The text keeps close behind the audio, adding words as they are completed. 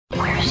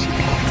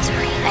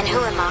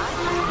hot?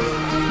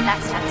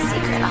 That's not a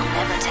secret I'll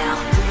never tell.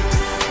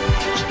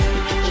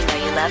 You know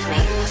you love me.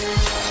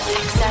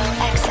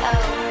 XOXO.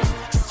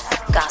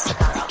 Gossip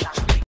Girl.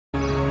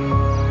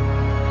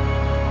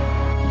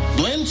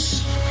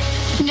 Blintz?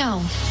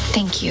 No,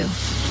 thank you.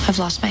 I've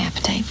lost my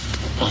appetite.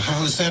 Well,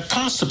 how is that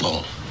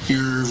possible?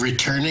 You're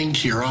returning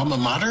to your alma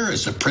mater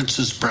as a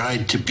princess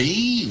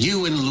bride-to-be?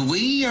 You and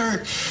Louis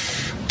are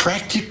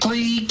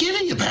practically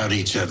giddy about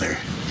each other.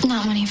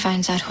 Not when he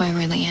finds out who I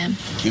really am.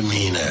 You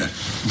mean a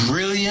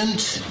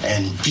brilliant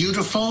and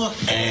beautiful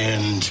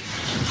and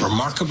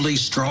remarkably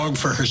strong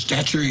for her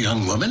stature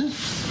young woman?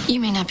 You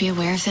may not be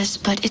aware of this,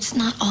 but it's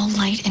not all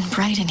light and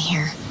bright in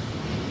here.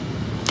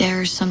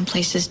 There are some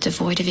places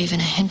devoid of even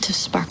a hint of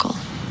sparkle.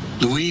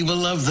 Louis will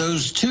love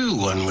those too,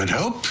 one would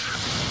hope.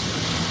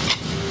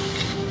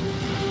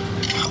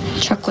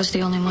 Chuck was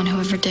the only one who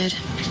ever did.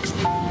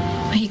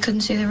 He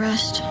couldn't see the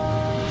rest.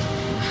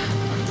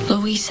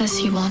 Louis says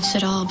he wants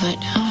it all, but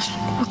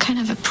what kind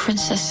of a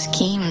princess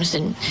schemes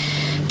and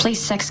plays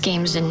sex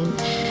games and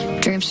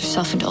dreams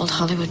herself into old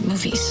Hollywood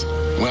movies?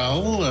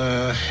 Well,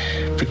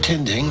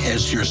 pretending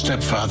as your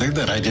stepfather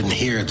that I didn't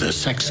hear the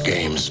sex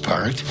games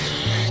part.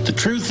 The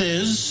truth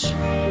is,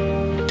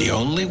 the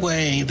only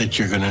way that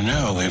you're going to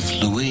know if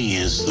Louis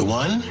is the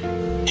one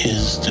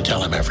is to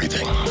tell him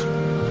everything.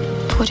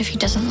 What if he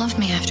doesn't love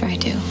me after I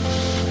do?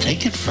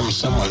 Take it from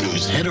someone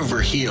who's head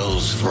over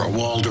heels for a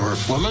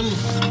Waldorf woman.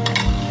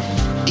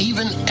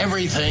 Even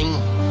everything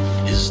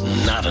is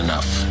not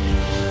enough.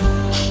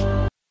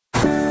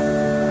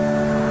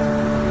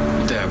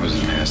 Dad was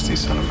a nasty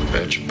son of a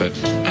bitch, but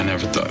I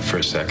never thought for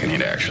a second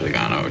he'd actually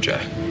gone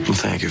OJ. Well,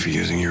 thank you for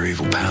using your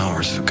evil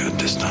powers for good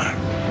this time.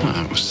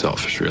 Well, it was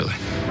selfish, really.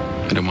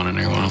 I didn't want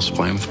anyone else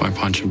playing with my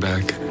punching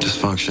bag.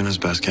 Dysfunction is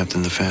best kept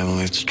in the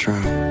family, it's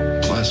true.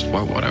 Plus,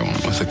 why would I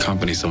want with a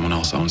company someone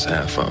else owns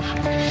half of?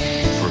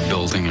 We're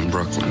building in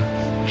Brooklyn.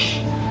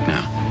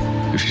 Now,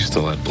 if you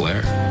still had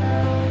Blair,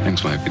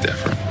 things might be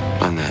different.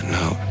 On that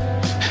note,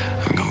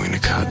 I'm going to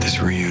cut this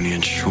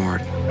reunion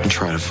short and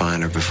try to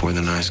find her before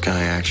the nice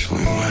guy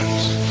actually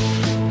wins.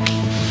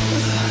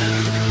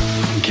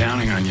 I'm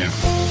counting on you.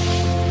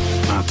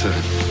 Not to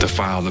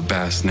defile the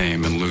Bass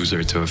name and lose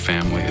her to a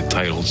family of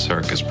titled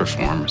circus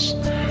performers.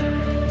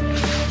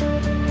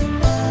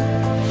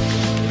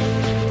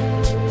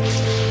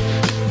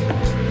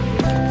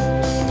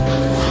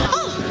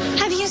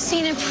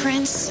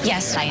 Prince,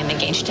 yes, I am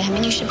engaged to him,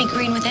 and you should be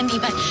green with envy,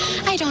 but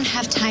I don't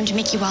have time to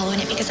make you wallow in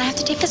it because I have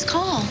to take this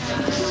call.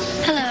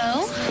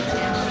 Hello?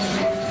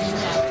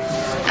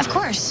 Of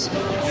course.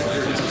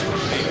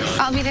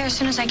 I'll be there as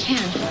soon as I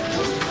can.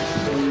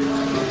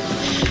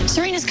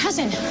 Serena's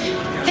cousin.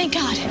 Thank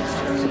God.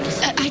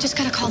 I just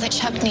got a call that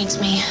Chuck needs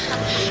me.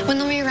 When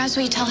Louis arrives,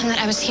 will you tell him that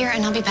I was here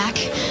and I'll be back?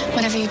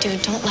 Whatever you do,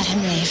 don't let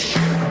him leave.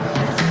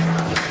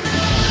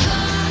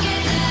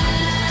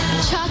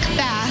 Chuck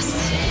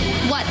Bass.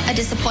 What a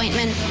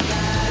disappointment.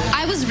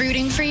 I was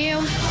rooting for you.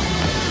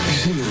 Have you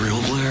seen the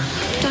real Blair?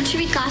 Don't you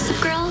read Gossip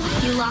Girl?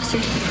 You lost her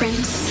to the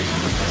prince.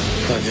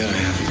 Not yet, I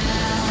haven't.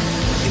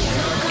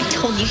 I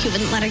told you he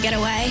wouldn't let her get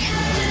away.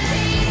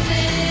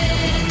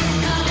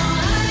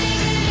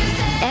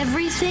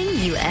 Everything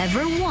you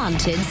ever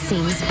wanted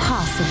seems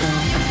possible.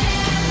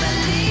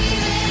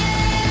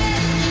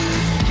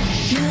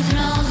 Youth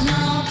knows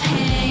no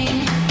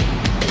pain.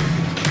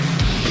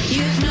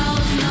 Youth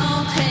knows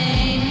no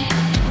pain.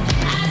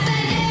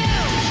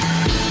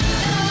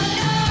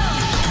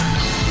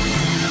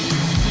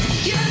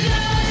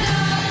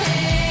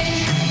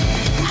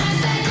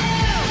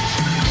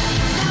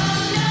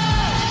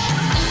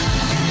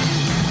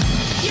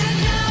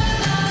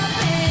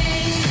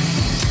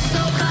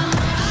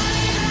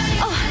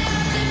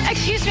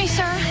 Excuse me,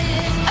 sir.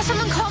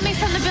 Someone called me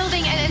from the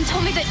building and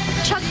told me that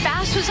Chuck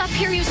Bass was up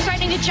here. He was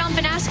threatening to jump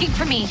and asking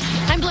for me.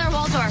 I'm Blair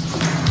Waldorf.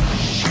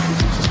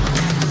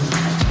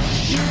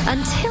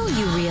 Until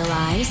you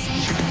realize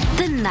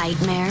the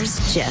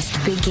nightmare's just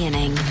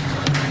beginning.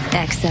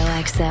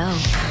 XOXO.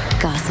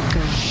 Gossip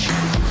Girl.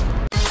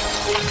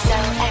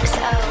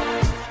 XOXO.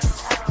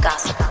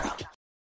 Gossip